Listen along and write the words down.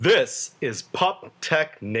This is Pup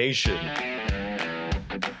Tech Nation,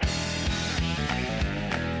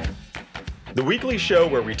 the weekly show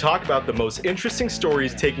where we talk about the most interesting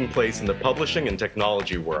stories taking place in the publishing and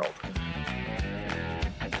technology world.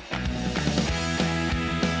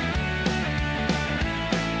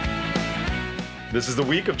 This is the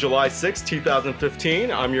week of July 6, 2015.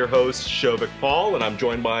 I'm your host, Shovik Paul, and I'm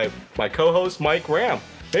joined by my co-host, Mike Ram.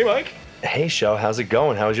 Hey, Mike. Hey, Sho. How's it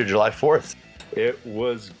going? How was your July 4th? It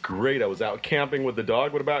was great. I was out camping with the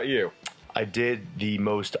dog. What about you? I did the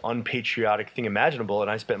most unpatriotic thing imaginable, and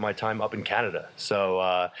I spent my time up in Canada.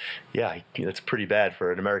 So, that's pretty bad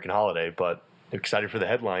for an American holiday, but excited for the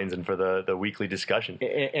headlines and for the weekly discussion.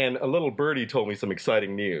 And a little birdie told me some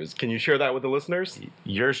exciting news. Can you share that with the listeners?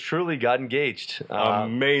 Yours truly got engaged.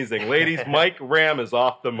 Amazing. Ladies, Mike Ram is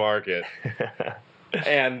off the market.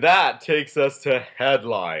 And that takes us to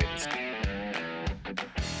headlines.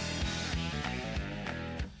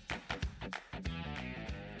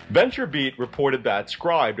 VentureBeat reported that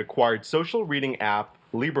Scribd acquired social reading app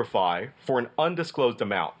Librify for an undisclosed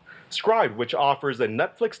amount. Scribd, which offers a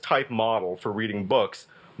Netflix-type model for reading books,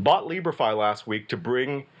 bought Librify last week to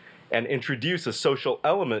bring and introduce a social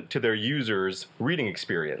element to their users' reading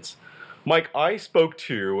experience. Mike, I spoke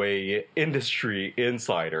to an industry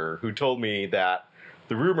insider who told me that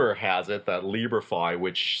the rumor has it that Librify,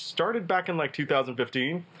 which started back in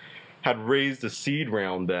 2015, had raised a seed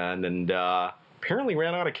round then and apparently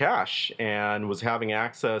ran out of cash and was having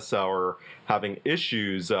access or having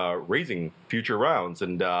issues raising future rounds.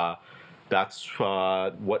 And that's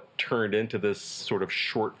what turned into this sort of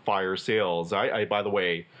short fire sales. I by the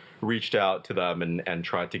way, reached out to them and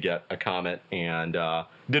tried to get a comment and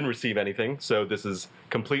didn't receive anything. So this is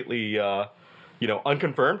completely,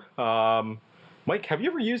 unconfirmed. Mike, have you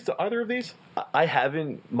ever used either of these? I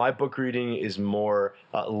haven't. My book reading is more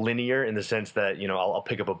linear in the sense that, I'll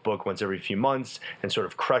pick up a book once every few months and sort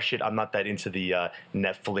of crush it. I'm not that into the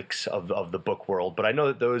Netflix of the book world, but I know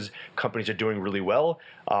that those companies are doing really well.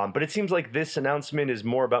 But it seems like this announcement is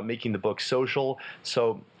more about making the book social.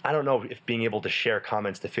 So I don't know if being able to share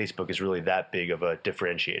comments to Facebook is really that big of a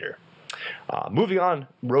differentiator. Moving on,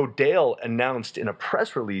 Rodale announced in a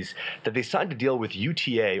press release that they signed a deal with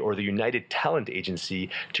UTA, or the United Talent Agency,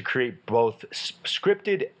 to create both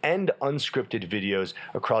scripted and unscripted videos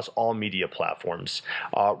across all media platforms.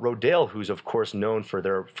 Rodale, who's of course known for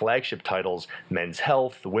their flagship titles, Men's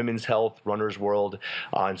Health, Women's Health, Runner's World,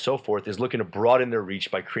 and so forth, is looking to broaden their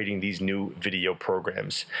reach by creating these new video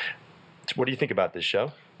programs. What do you think about this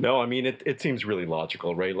show? No, I mean, it seems really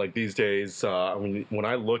logical, right? Like these days, when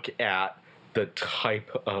I look at the type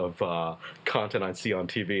of content I see on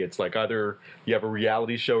TV, it's like either you have a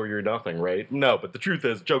reality show or you're nothing, right? No, but the truth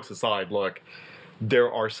is, jokes aside, look,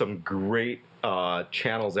 there are some great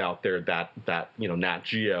channels out there that Nat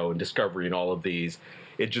Geo and Discovery and all of these.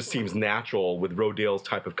 It just seems natural with Rodale's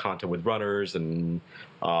type of content with runners and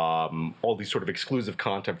all these sort of exclusive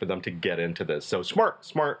content for them to get into this. So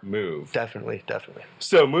smart move. Definitely.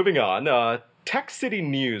 So moving on, Tech City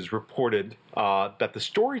News reported that the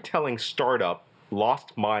storytelling startup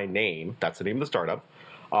Lost My Name, that's the name of the startup,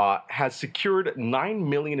 has secured $9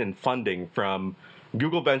 million in funding from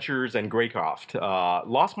Google Ventures and Greycroft.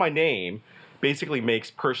 Lost My Name basically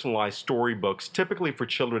makes personalized storybooks typically for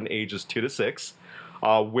children ages 2 to 6.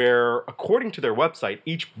 Where, according to their website,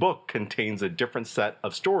 each book contains a different set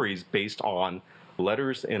of stories based on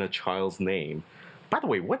letters in a child's name. By the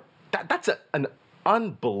way, that's an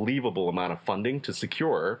unbelievable amount of funding to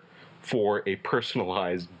secure for a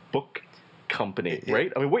personalized book company,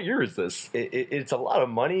 right? I mean, what year is this? It's a lot of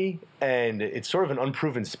money, and it's sort of an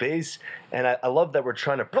unproven space, and I love that we're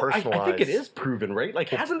trying to personalize. I think it is proven, right? Like,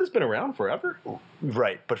 hasn't this been around forever?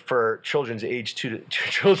 Right, but for children ages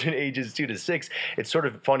 2 to 6, it's sort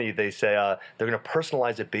of funny. They say they're going to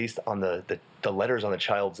personalize it based on the letters on the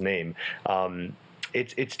child's name.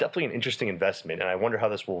 It's definitely an interesting investment, and I wonder how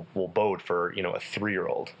this will bode for a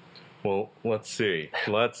 3-year-old. Well, let's see.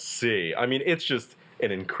 I mean, it's just an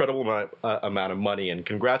incredible amount of money, and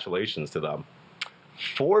congratulations to them.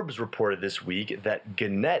 Forbes reported this week that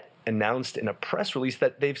Gannett announced in a press release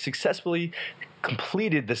that they've successfully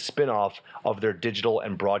completed the spin-off of their digital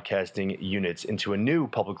and broadcasting units into a new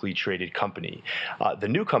publicly traded company. The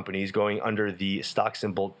new company is going under the stock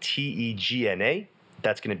symbol TEGNA.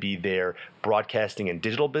 That's going to be their broadcasting and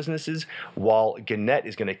digital businesses, while Gannett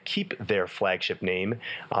is going to keep their flagship name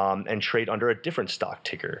and trade under a different stock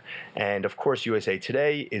ticker. And of course, USA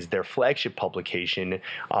Today is their flagship publication.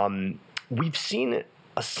 We've seen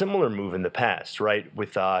a similar move in the past, right?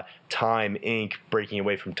 With Time Inc. breaking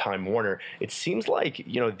away from Time Warner, it seems like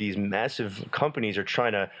these massive companies are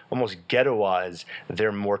trying to almost ghettoize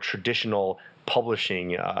their more traditional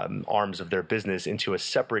publishing arms of their business into a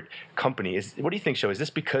separate company. What do you think, Sho? Is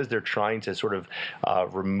this because they're trying to sort of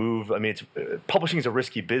remove? I mean, publishing is a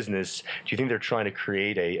risky business. Do you think they're trying to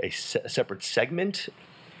create a separate segment?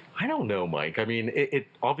 I don't know, Mike. I mean, it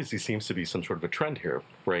obviously seems to be some sort of a trend here,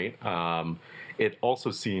 right? It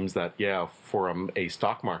also seems that, yeah, from a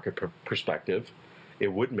stock market perspective,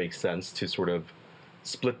 it would make sense to sort of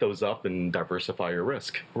split those up and diversify your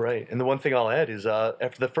risk. Right. And the one thing I'll add is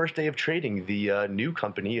after the first day of trading, the new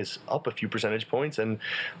company is up a few percentage points. And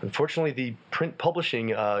unfortunately, the print publishing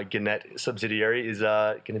Gannett subsidiary is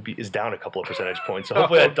down a couple of percentage points. So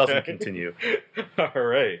hopefully that doesn't continue. All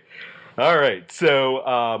right. All right.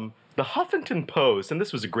 So the Huffington Post, and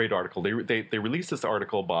this was a great article. They released this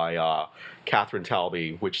article by Catherine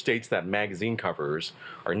Talby, which states that magazine covers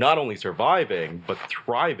are not only surviving but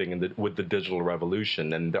thriving with the digital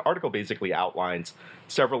revolution. And the article basically outlines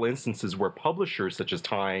several instances where publishers such as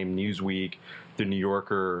Time, Newsweek, The New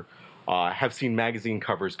Yorker have seen magazine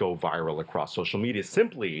covers go viral across social media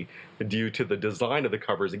simply due to the design of the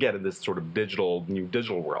covers, again, in this sort of new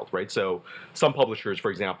digital world, right? So some publishers,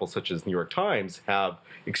 for example, such as New York Times, have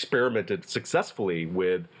experimented successfully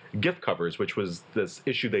with gift covers, which was this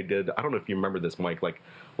issue they did. I don't know if you remember this, Mike, like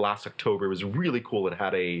last October. It was really cool. It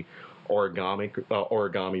had a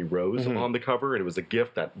origami rose on the cover, and it was a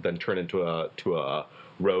gift that then turned into a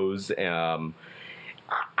rose.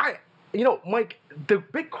 Mike, the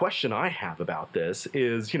big question I have about this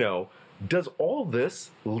is, does all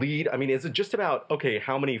this lead? I mean, is it just about, okay,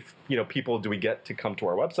 how many, people do we get to come to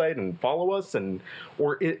our website and follow us,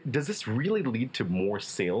 does this really lead to more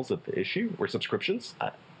sales of the issue or subscriptions?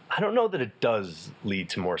 I don't know that it does lead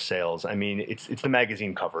to more sales. I mean, it's the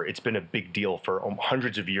magazine cover. It's been a big deal for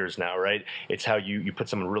hundreds of years now, right? It's how you put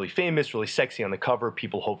someone really famous, really sexy on the cover.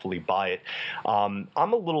 People hopefully buy it. I'm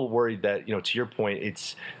a little worried that, to your point,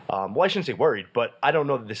 it's, well, I shouldn't say worried, but I don't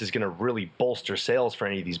know that this is going to really bolster sales for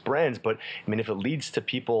any of these brands. But I mean, if it leads to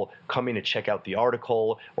people coming to check out the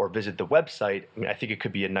article or visit the website, I mean, I think it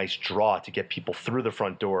could be a nice draw to get people through the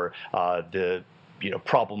front door. The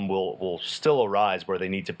problem will still arise where they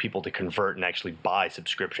need people to convert and actually buy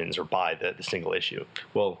subscriptions or buy the single issue.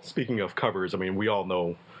 Well, speaking of covers, I mean, we all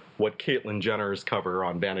know what Caitlyn Jenner's cover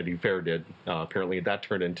on Vanity Fair did. Apparently, that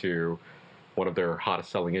turned into one of their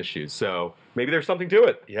hottest selling issues. So maybe there's something to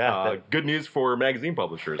it. Yeah. Good news for magazine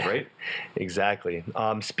publishers, right? Exactly.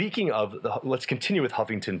 Speaking of, let's continue with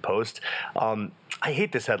Huffington Post. I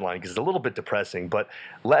hate this headline because it's a little bit depressing, but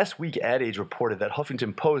last week Ad Age reported that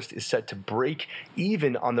Huffington Post is set to break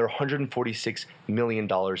even on their $146 million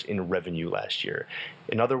in revenue last year.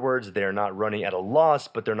 In other words, they're not running at a loss,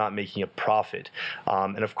 but they're not making a profit.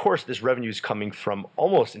 And of course, this revenue is coming from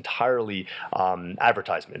almost entirely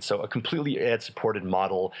advertisements, so a completely ad-supported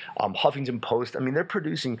model. Huffington Post, I mean, they're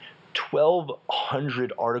producing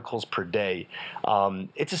 1,200 articles per day.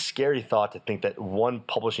 It's a scary thought to think that one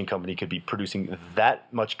publishing company could be producing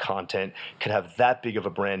that much content, could have that big of a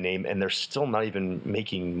brand name, and they're still not even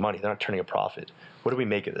making money. They're not turning a profit. What do we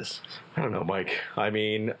make of this? I don't know, Mike. I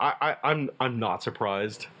mean, I'm not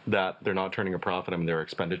surprised that they're not turning a profit. I mean, their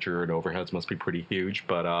expenditure and overheads must be pretty huge,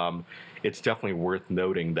 but it's definitely worth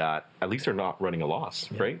noting that at least they're not running a loss,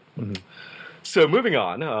 right? Mm-hmm. So moving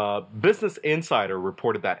on, Business Insider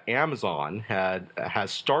reported that Amazon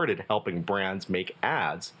has started helping brands make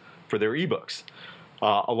ads for their ebooks.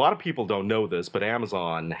 A lot of people don't know this, but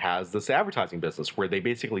Amazon has this advertising business where they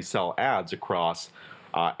basically sell ads across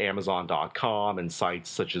Amazon.com and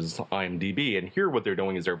sites such as IMDb. And here what they're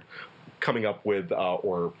doing is they're coming up with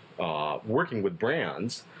or working with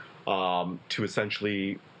brands to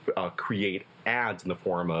essentially create ads in the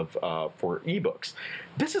form of for ebooks.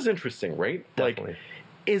 This is interesting, right? Definitely.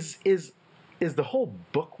 Like, is the whole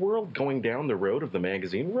book world going down the road of the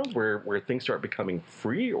magazine world where things start becoming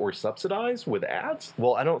free or subsidized with ads?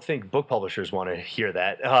 Well, I don't think book publishers want to hear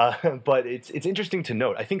that, but it's interesting to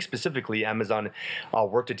note. I think specifically Amazon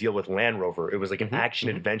worked a deal with Land Rover. It was like an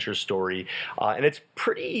action-adventure story, and it's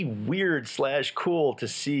pretty weird / cool to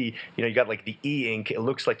see. You got like the e-ink. It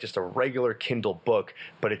looks like just a regular Kindle book,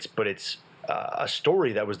 but it's a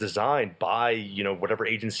story that was designed by whatever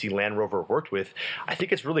agency Land Rover worked with. I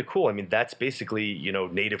think it's really cool. I mean, that's basically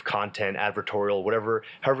native content, advertorial, whatever,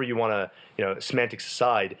 however you want to semantics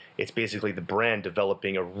aside. It's basically the brand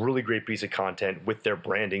developing a really great piece of content with their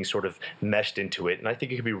branding sort of meshed into it. And I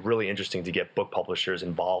think it could be really interesting to get book publishers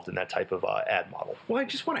involved in that type of ad model. Well, I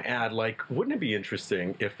just want to add, wouldn't it be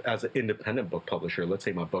interesting if, as an independent book publisher, let's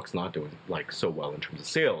say my book's not doing so well in terms of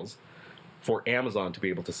sales, for Amazon to be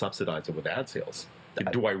able to subsidize it with ad sales?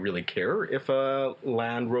 Do I really care if a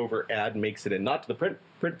Land Rover ad makes it in, not to the print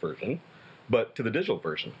version, but to the digital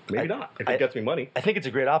version? Maybe not. If it gets me money, I think it's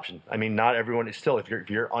a great option. I mean, not everyone is still. If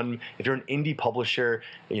you're an indie publisher,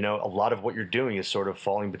 a lot of what you're doing is sort of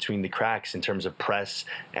falling between the cracks in terms of press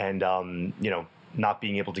and not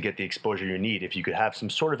being able to get the exposure you need. If you could have some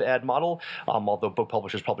sort of ad model, although book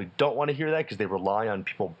publishers probably don't want to hear that because they rely on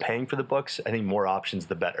people paying for the books, I think more options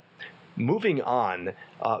the better. Moving on,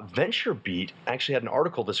 VentureBeat actually had an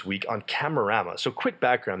article this week on Camerama. So quick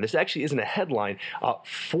background, this actually isn't a headline.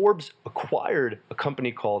 Forbes acquired a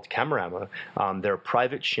company called Camerama. They're a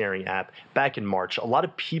private sharing app back in March. A lot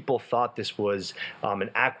of people thought this was an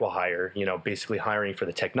acqui-hire, basically hiring for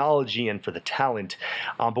the technology and for the talent.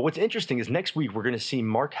 But what's interesting is next week we're going to see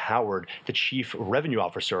Mark Howard, the chief revenue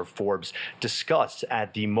officer of Forbes, discuss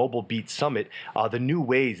at the Mobile Beat Summit the new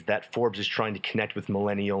ways that Forbes is trying to connect with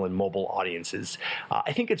millennial and mobile audiences.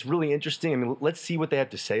 I think it's really interesting. I mean, let's see what they have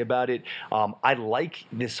to say about it. I like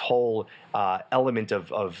this whole element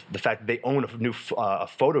of the fact that they own a new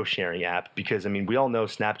photo sharing app because, I mean, we all know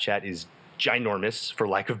Snapchat is ginormous, for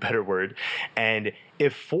lack of a better word. And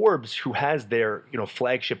if Forbes, who has their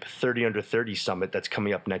flagship 30 Under 30 summit that's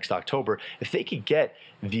coming up next October, if they could get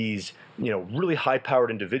these really high-powered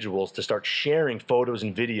individuals to start sharing photos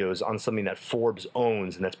and videos on something that Forbes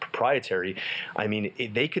owns and that's proprietary, I mean,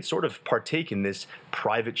 they could sort of partake in this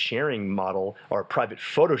private sharing model or private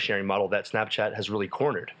photo sharing model that Snapchat has really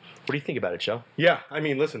cornered. What do you think about it, Joe? Yeah, I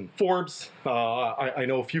mean, listen, Forbes, I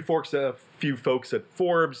know a few folks at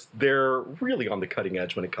Forbes. They're really on the cutting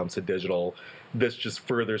edge when it comes to digital. This just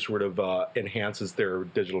further sort of enhances their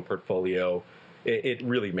digital portfolio. It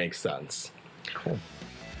really makes sense. Cool.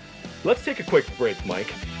 Let's take a quick break,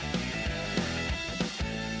 Mike.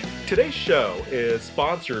 Today's show is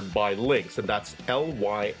sponsored by Lynx, and that's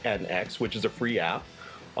Lynx, which is a free app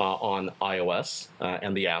on iOS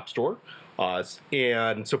and the App Store.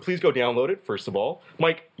 And so please go download it, first of all.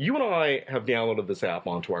 Mike, you and I have downloaded this app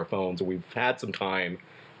onto our phones, and we've had some time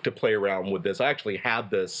to play around with this. I actually had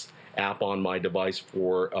this app on my device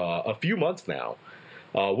for a few months now.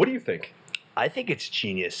 What do you think? I think it's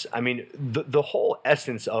genius. I mean, the whole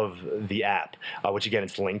essence of the app, which again,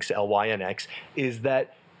 it's Lynx, Lynx, is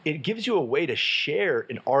that it gives you a way to share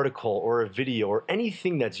an article or a video or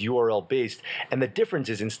anything that's URL based. And the difference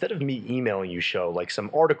is, instead of me emailing you, like some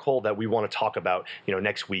article that we want to talk about,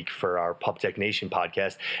 next week for our PubTech Nation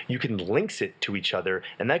podcast, you can links it to each other,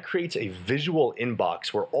 and that creates a visual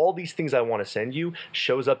inbox where all these things I want to send you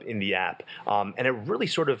shows up in the app. And it really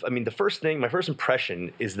sort of, I mean, my first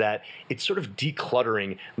impression is that it's sort of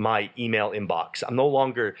decluttering my email inbox. I'm no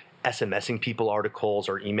longer SMSing people articles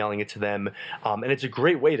or emailing it to them. And it's a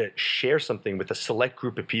great way to share something with a select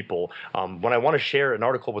group of people. When I want to share an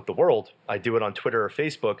article with the world, I do it on Twitter or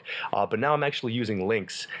Facebook, but now I'm actually using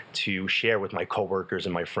Lynx to share with my coworkers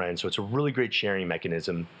and my friends. So it's a really great sharing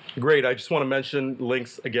mechanism. Great. I just want to mention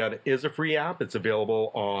Lynx, again, is a free app. It's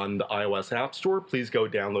available on the iOS App Store. Please go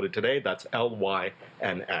download it today. That's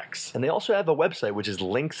Lynx. And they also have a website, which is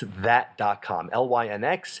lynxthat.com,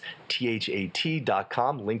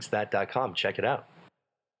 LYNXTHAT.com, lynxthat.com. Check it out.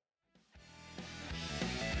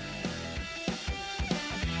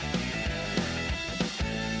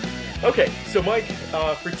 Okay, so Mike,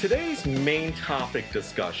 for today's main topic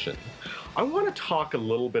discussion, I want to talk a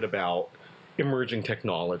little bit about emerging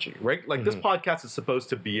technology, right? Like this podcast is supposed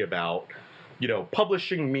to be about,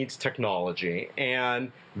 publishing meets technology,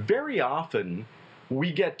 and very often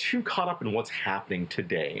we get too caught up in what's happening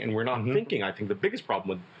today, and we're not thinking. I think the biggest problem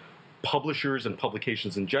with publishers and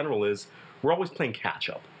publications in general is we're always playing catch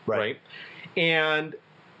up, right? And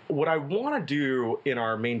what I want to do in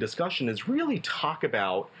our main discussion is really talk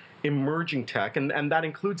about emerging tech, and that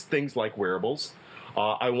includes things like wearables.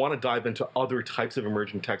 I want to dive into other types of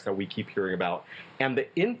emerging techs that we keep hearing about and the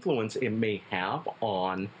influence it may have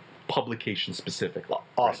on publication specifically.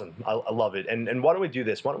 Awesome. Right? I love it. And why don't we do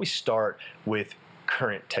this? Why don't we start with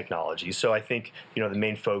current technology? So I think, the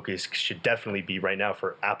main focus should definitely be right now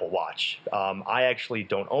for Apple Watch. I actually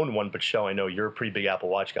don't own one, but Sho, I know you're a pretty big Apple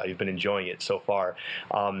Watch guy. You've been enjoying it so far.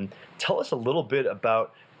 Tell us a little bit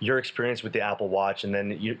about your experience with the Apple Watch, and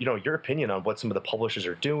then your opinion on what some of the publishers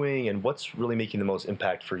are doing and what's really making the most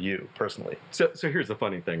impact for you personally. So here's the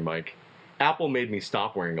funny thing, Mike. Apple made me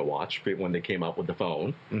stop wearing a watch when they came out with the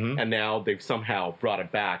phone, and now they've somehow brought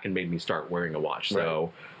it back and made me start wearing a watch.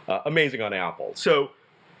 So amazing on Apple. So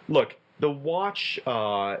look, the watch,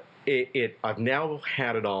 I've now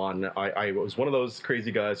had it on. I was one of those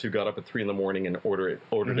crazy guys who got up at 3 a.m. and ordered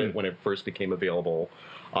it when it first became available.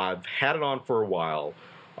 I've had it on for a while.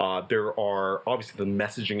 There are obviously the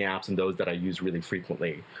messaging apps and those that I use really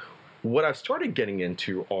frequently. What I've started getting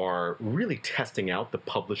into are really testing out the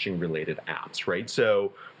publishing-related apps, right?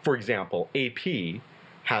 So, for example, AP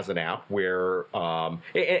has an app where,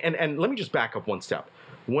 and let me just back up one step.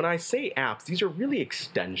 When I say apps, these are really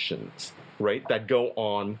extensions, right, that go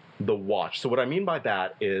on the watch. So what I mean by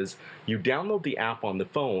that is you download the app on the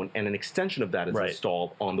phone, and an extension of that is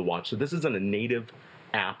installed on the watch. So this isn't a native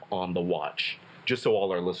app on the watch, just so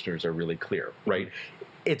all our listeners are really clear, right?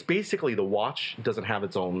 It's basically the watch doesn't have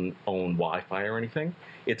its own Wi-Fi or anything.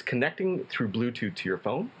 It's connecting through Bluetooth to your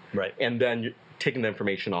phone, right? And then you're taking the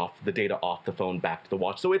information the data off the phone back to the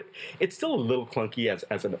watch. So it's still a little clunky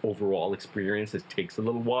as an overall experience. It takes a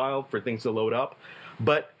little while for things to load up.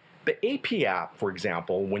 But the AP app, for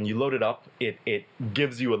example, when you load it up, it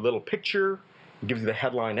gives you a little picture, gives you the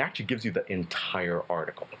headline, actually gives you the entire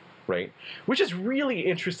article, right? Which is really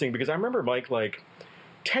interesting because I remember, Mike, like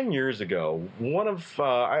 10 years ago,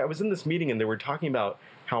 I was in this meeting and they were talking about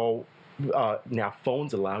how now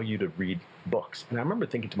phones allow you to read books. And I remember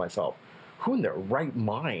thinking to myself, who in their right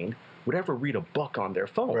mind would ever read a book on their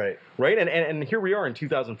phone? Right? And here we are in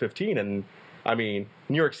 2015, and I mean,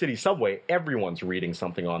 New York City subway, everyone's reading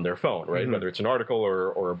something on their phone, right? Whether it's an article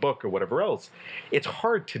or a book or whatever else. It's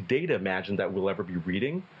hard today to imagine that we'll ever be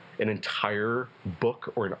reading an entire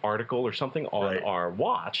book or an article or something on our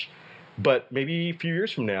watch. But maybe a few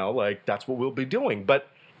years from now, like, that's what we'll be doing. But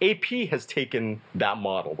AP has taken that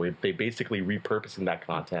model where they basically repurposing that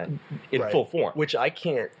content in full form. Which I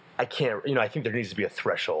can't, I think there needs to be a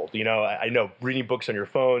threshold. I know reading books on your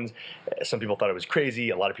phones, some people thought it was crazy.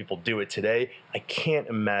 A lot of people do it today. I can't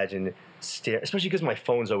imagine, especially because my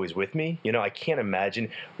phone's always with me. I can't imagine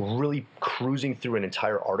really cruising through an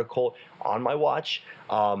entire article on my watch.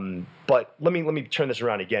 But let me turn this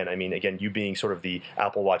around again. I mean, again, you being sort of the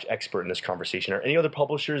Apple Watch expert in this conversation, are any other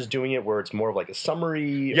publishers doing it where it's more of like a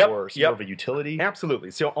summary or more of a utility?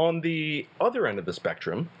 Absolutely. So on the other end of the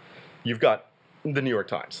spectrum, you've got the New York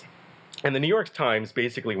Times. And the New York Times,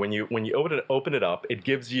 basically, when you open it up, it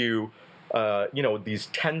gives you these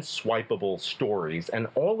 10 swipeable stories, and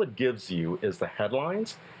all it gives you is the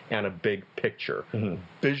headlines and a big picture.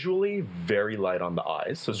 Visually, very light on the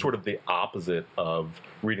eyes, so sort of the opposite of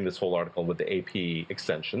reading this whole article with the AP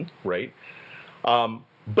extension, right?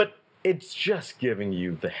 But it's just giving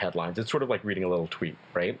you the headlines. It's sort of like reading a little tweet,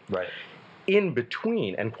 right? Right. In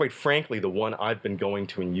between, and quite frankly, the one I've been going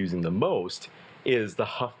to and using the most is the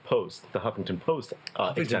Huffington Post.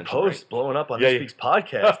 Huffington Post blowing up on This Week's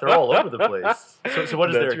podcast. They're all over the place. So what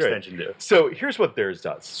does their extension do? So here's what theirs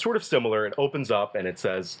does. Sort of similar. It opens up and it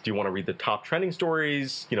says, do you want to read the top trending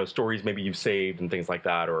stories? Stories maybe you've saved and things like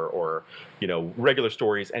that, or regular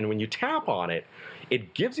stories. And when you tap on it,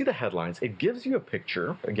 it gives you the headlines. It gives you a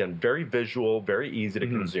picture. Again, very visual, very easy to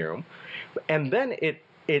consume. And then it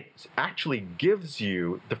actually gives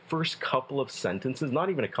you the first couple of sentences, not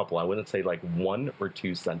even a couple, I wouldn't say like 1 or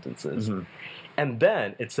 2 sentences. And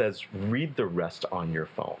then it says, read the rest on your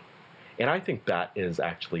phone. And I think that is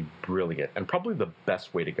actually brilliant and probably the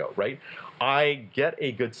best way to go, right? I get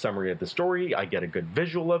a good summary of the story. I get a good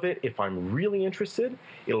visual of it. If I'm really interested,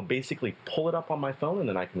 it'll basically pull it up on my phone and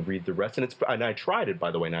then I can read the rest. And I tried it,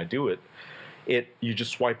 by the way, and I do it. You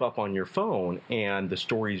just swipe up on your phone and the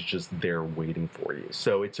story's just there waiting for you.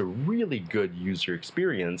 So it's a really good user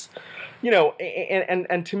experience,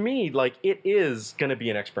 and to me, like, it is going to be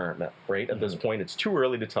an experiment, right? At this point, it's too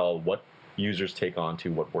early to tell what users take on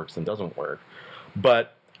to, what works and doesn't work.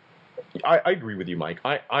 But I agree with you, Mike.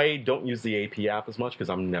 I don't use the AP app as much because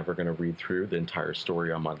I'm never going to read through the entire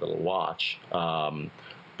story on my little watch.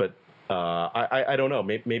 But I don't know.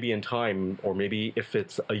 Maybe in time, or maybe if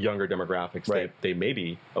it's a younger demographics, they may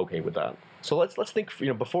be okay with that. So let's think,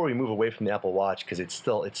 before we move away from the Apple Watch, because it's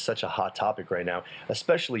such a hot topic right now.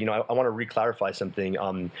 Especially, I want to re-clarify something.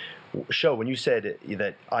 Show, when you said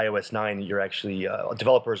that iOS 9, you're actually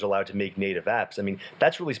developers are allowed to make native apps. I mean,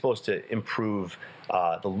 that's really supposed to improve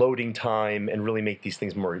the loading time and really make these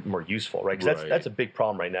things more useful, right? Because that's a big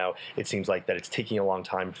problem right now. It seems like that it's taking a long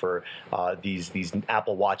time for these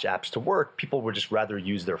Apple Watch apps to work. People would just rather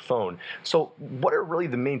use their phone. So, what are really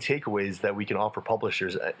the main takeaways that we can offer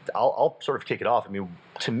publishers? I'll sort of kick it off. I mean,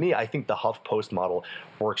 to me, I think the HuffPost model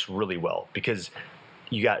works really well because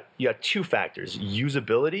you got two factors: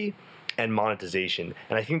 usability and monetization.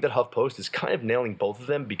 And I think that HuffPost is kind of nailing both of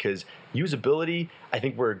them because usability, I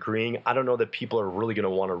think we're agreeing. I don't know that people are really going to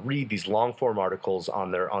want to read these long form articles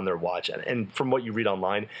on their watch. And from what you read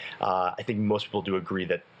online, I think most people do agree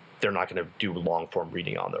that they're not going to do long form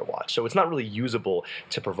reading on their watch. So it's not really usable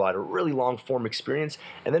to provide a really long form experience.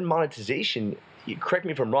 And then monetization, correct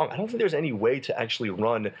me if I'm wrong, I don't think there's any way to actually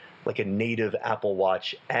run like a native Apple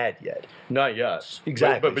Watch ad yet. Not yet.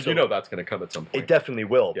 Exactly. But you know that's going to come at some point. It definitely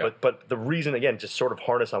will. Yeah. But the reason, again, just sort of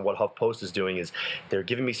harness on what HuffPost is doing is they're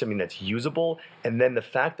giving me something that's usable, and then the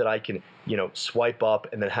fact that I can, swipe up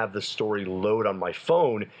and then have the story load on my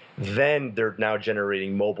phone, then they're now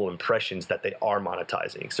generating mobile impressions that they are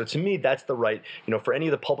monetizing. So to me, that's the right, for any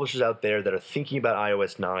of the publishers out there that are thinking about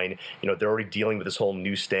iOS 9, they're already dealing with this whole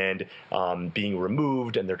newsstand being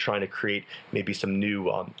removed, and they're trying to create maybe some new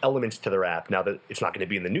elements to their app now that it's not going to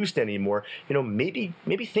be in the newsstand anymore. Maybe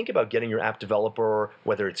think about getting your app developer,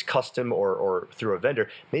 whether it's custom or through a vendor,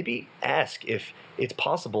 maybe ask if it's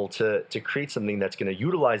possible to create something that's going to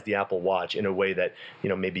utilize the Apple Watch in a way that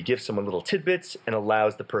maybe gives someone little tidbits and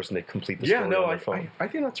allows the person to complete the story on their phone. I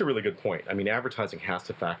think that's a really good point. I mean, advertising has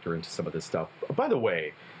to factor into some of this stuff. By the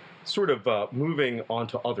way, sort of moving on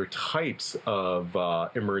to other types of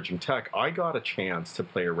emerging tech, I got a chance to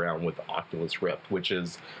play around with Oculus Rift, which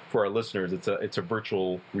is, for our listeners, it's a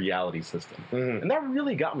virtual reality system. Mm-hmm. And that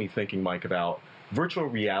really got me thinking, Mike, about virtual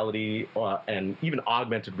reality and even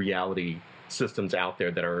augmented reality systems out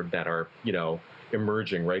there that are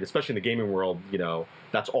emerging, right? Especially in the gaming world,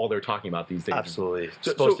 that's all they're talking about these days. Absolutely. It's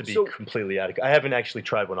supposed to be completely adequate. I haven't actually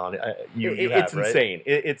tried one on. It's right? insane.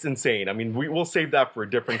 It's insane. I mean, we'll save that for a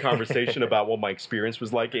different conversation about what my experience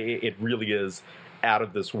was like. It really is out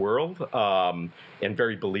of this world and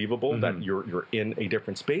very believable that you're in a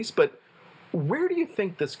different space. But where do you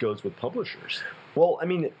think this goes with publishers? Well, I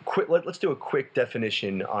mean, let's do a quick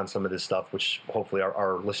definition on some of this stuff, which hopefully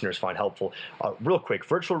our listeners find helpful. Real quick,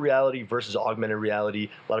 virtual reality versus augmented reality.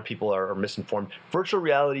 A lot of people are misinformed. Virtual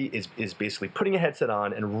reality is basically putting a headset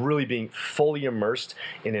on and really being fully immersed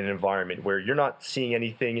in an environment where you're not seeing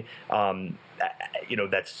anything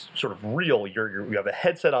that's sort of real. You have a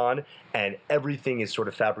headset on, and everything is sort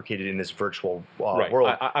of fabricated in this virtual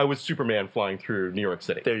world. I was Superman flying through New York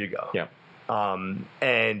City. There you go. Yeah.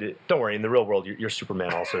 And don't worry, in the real world, you're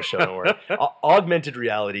Superman also. So don't worry. Augmented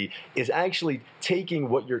reality is actually taking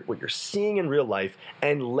what you're seeing in real life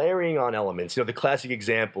and layering on elements. The classic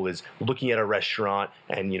example is looking at a restaurant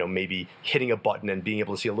and maybe hitting a button and being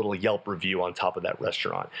able to see a little Yelp review on top of that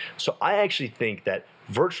restaurant. So I actually think that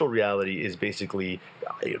virtual reality is basically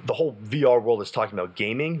the whole VR world is talking about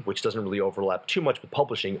gaming, which doesn't really overlap too much with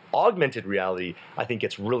publishing. Augmented reality, I think,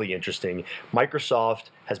 gets really interesting. Microsoft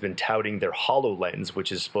has been touting their HoloLens,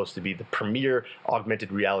 which is supposed to be the premier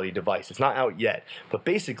augmented reality device. It's not out yet, but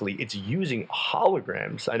basically it's using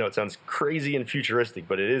holograms. I know it sounds crazy and futuristic,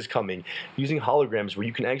 but it is coming. Using holograms where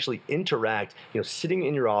you can actually interact, sitting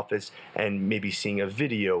in your office and maybe seeing a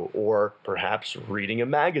video or perhaps reading a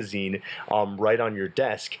magazine right on your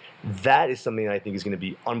desk. That is something that I think is going to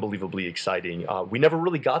be unbelievably exciting. We never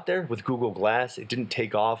really got there with Google Glass. It didn't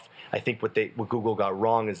take off. I think what Google got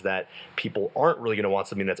wrong is that people aren't really going to want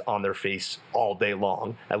something that's on their face all day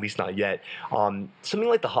long, at least not yet. Something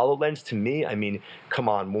like the HoloLens, to me, I mean, come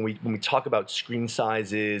on, when we talk about screen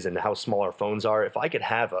sizes and how small our phones are, if I could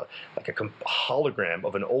have a hologram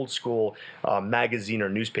of an old school magazine or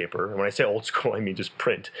newspaper, and when I say old school, I mean just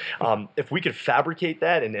print, if we could fabricate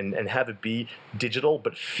that and have it be digital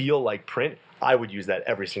but feel like print, I would use that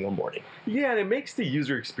every single morning. Yeah, and it makes the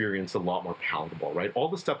user experience a lot more palatable, right? All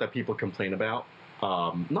the stuff that people complain about,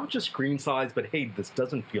 not just screen size, but hey, this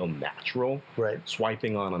doesn't feel natural. Right.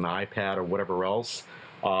 Swiping on an iPad or whatever else,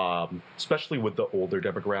 especially with the older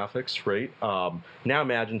demographics, right? Now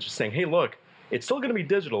imagine just saying, hey, look, it's still going to be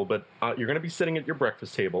digital, but you're going to be sitting at your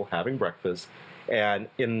breakfast table having breakfast, and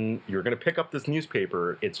you're going to pick up this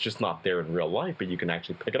newspaper. It's just not there in real life, but you can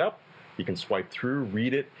actually pick it up. You can swipe through,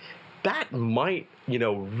 read it. That might,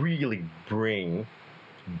 really bring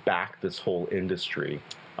back this whole industry.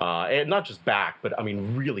 and not just back, but I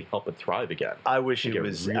mean, really help it thrive again. I wish it Get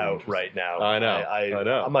was really out interesting. right now. I know. I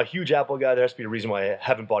know. I'm a huge Apple guy. There has to be a reason why I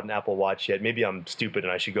haven't bought an Apple Watch yet. Maybe I'm stupid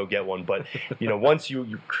and I should go get one. But once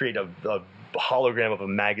you create a hologram of a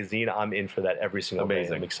magazine, I'm in for that every single day.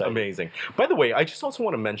 I'm excited. Amazing. By the way, I just also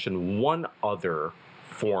want to mention one other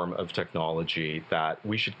form of technology that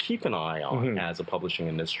we should keep an eye on as a publishing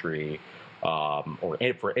industry, or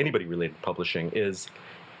for anybody related to publishing, is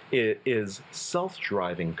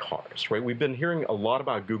self-driving cars, right? We've been hearing a lot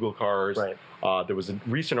about Google cars. Right. There was a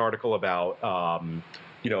recent article about,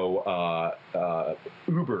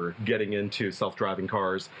 Uber getting into self-driving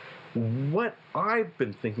cars. What I've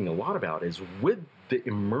been thinking a lot about is with the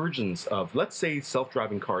emergence of, let's say,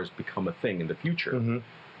 self-driving cars become a thing in the future,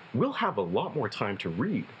 we'll have a lot more time to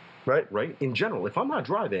read. Right? In general, if I'm not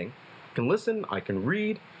driving, I can listen, I can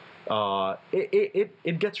read.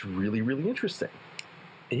 It gets really, really interesting.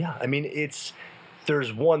 Yeah, I mean, I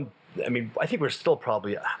think we're still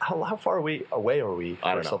probably, how far away are we?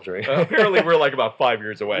 I don't know. Self-driving? Apparently, we're like about 5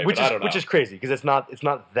 years away. Which I don't know. is crazy because it's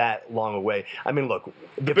not that long away. I mean, look,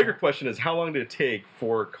 the bigger question is how long did it take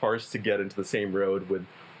for cars to get into the same road with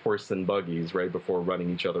horse and buggies, right, before running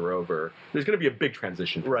each other over? There's going to be a big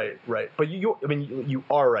transition. Right. But you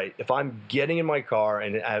are right. If I'm getting in my car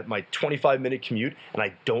and at my 25-minute commute and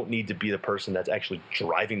I don't need to be the person that's actually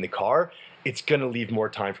driving the car, it's going to leave more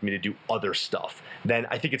time for me to do other stuff. Then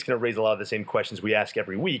I think it's going to raise a lot of the same questions we ask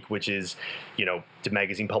every week, which is, do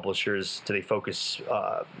magazine publishers, do they focus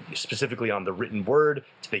specifically on the written word?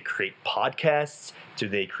 Do they create podcasts? Do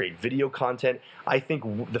they create video content? I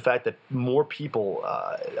think the fact that more people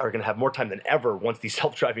are going to have more time than ever once these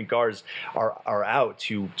self-driving cars are out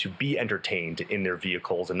to be entertained in their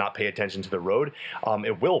vehicles and not pay attention to the road,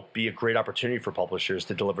 it will be a great opportunity for publishers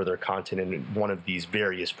to deliver their content in one of these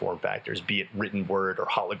various form factors, be it written word or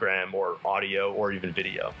hologram or audio or even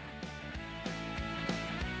video.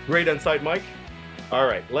 Great insight, Mike. All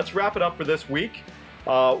right, let's wrap it up for this week.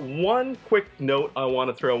 One quick note I want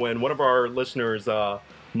to throw in. One of our listeners,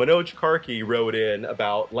 Manoj Karki, wrote in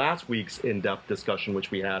about last week's in-depth discussion, which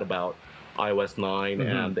we had about iOS 9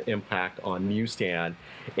 and the impact on Newsstand.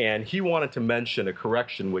 And he wanted to mention a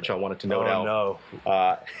correction, which I wanted to note out.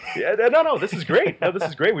 No, this is great. No, this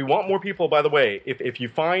is great. We want more people, by the way. If you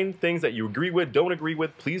find things that you agree with, don't agree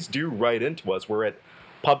with, please do write into us. We're at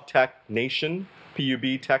PubTechNation,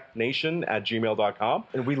 pubtechnation@gmail.com.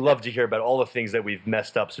 And we love to hear about all the things that we've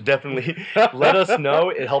messed up. So definitely let us know.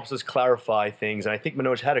 It helps us clarify things. And I think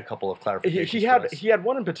Manoj had a couple of clarifications. He had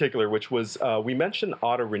one in particular, which was we mentioned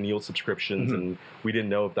auto renewal subscriptions, and we didn't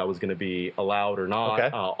know if that was going to be allowed or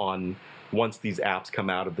not on once these apps come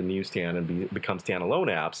out of the newsstand and become standalone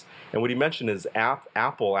apps. And what he mentioned is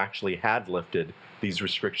Apple actually had lifted these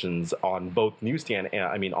restrictions on both newsstand,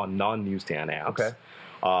 on non-newsstand apps. Okay.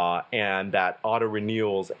 And that auto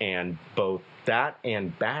renewals and both that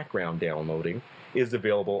and background downloading is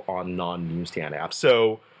available on non-newsstand apps.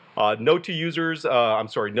 So note to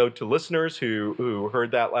listeners who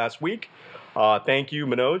heard that last week. Thank you,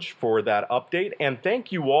 Manoj, for that update. And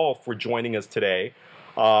thank you all for joining us today.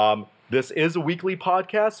 This is a weekly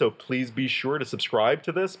podcast, so please be sure to subscribe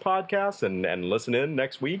to this podcast and listen in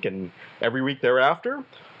next week and every week thereafter.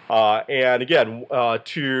 And again,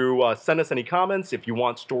 to send us any comments, if you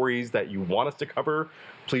want stories that you want us to cover,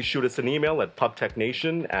 please shoot us an email at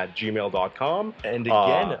pubtechnation@gmail.com. And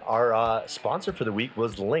again, our sponsor for the week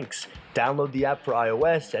was Lynx. Download the app for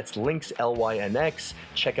iOS. That's Lynx, Lynx.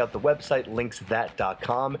 Check out the website,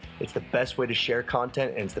 lynxthat.com. It's the best way to share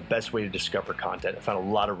content, and it's the best way to discover content. I found a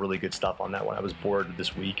lot of really good stuff on that one. I was bored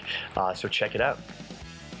this week, so check it out.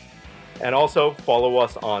 And also follow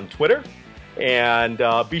us on Twitter. And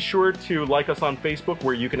be sure to like us on Facebook,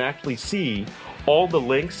 where you can actually see all the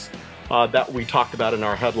links that we talked about in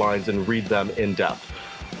our headlines and read them in depth.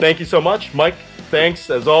 Thank you so much. Mike, thanks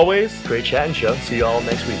as always. Great chatting show. See you all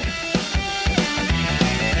next week.